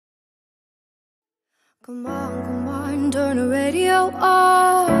Come on, turn the radio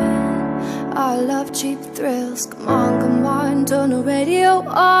on. I love cheap thrills. Come on, turn the radio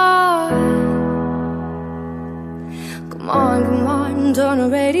on. Come on, turn the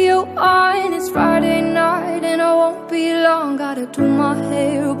radio on. It's Friday night and I won't be long. Gotta do my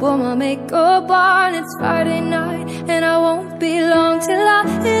hair, put my makeup on. It's Friday night and I won't be long till I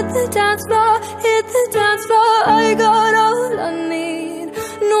hit the dance floor, hit the dance floor. I got all I need.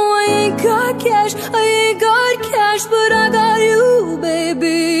 No, I ain't got cash, I ain't got cash, but I got you,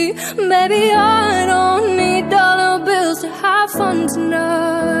 baby. Baby, I don't need dollar bills to have fun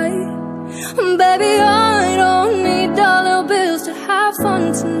tonight. Baby, I don't need dollar bills to have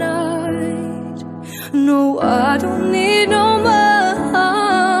fun tonight. No, I don't need no money,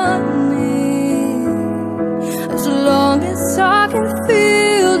 as long as I can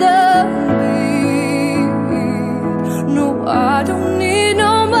feel the beat. No, I don't need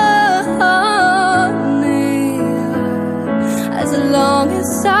no money, as long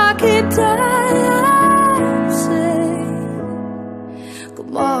as I keep dancing.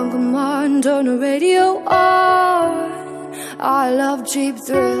 Come on, turn the radio on. I love cheap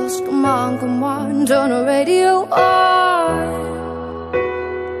thrills. Come on, turn the radio on.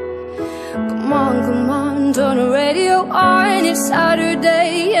 Come on, turn the radio on. It's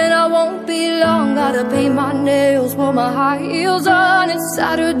Saturday and I won't be long. Gotta paint my nails, put my high heels on. It's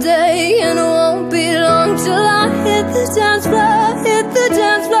Saturday and it won't be long till I hit the dance floor, hit the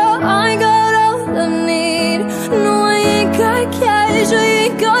dance floor. I got all I need. No, I ain't got cash, I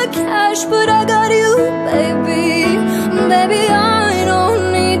ain't got cash, but I got you, baby. Baby,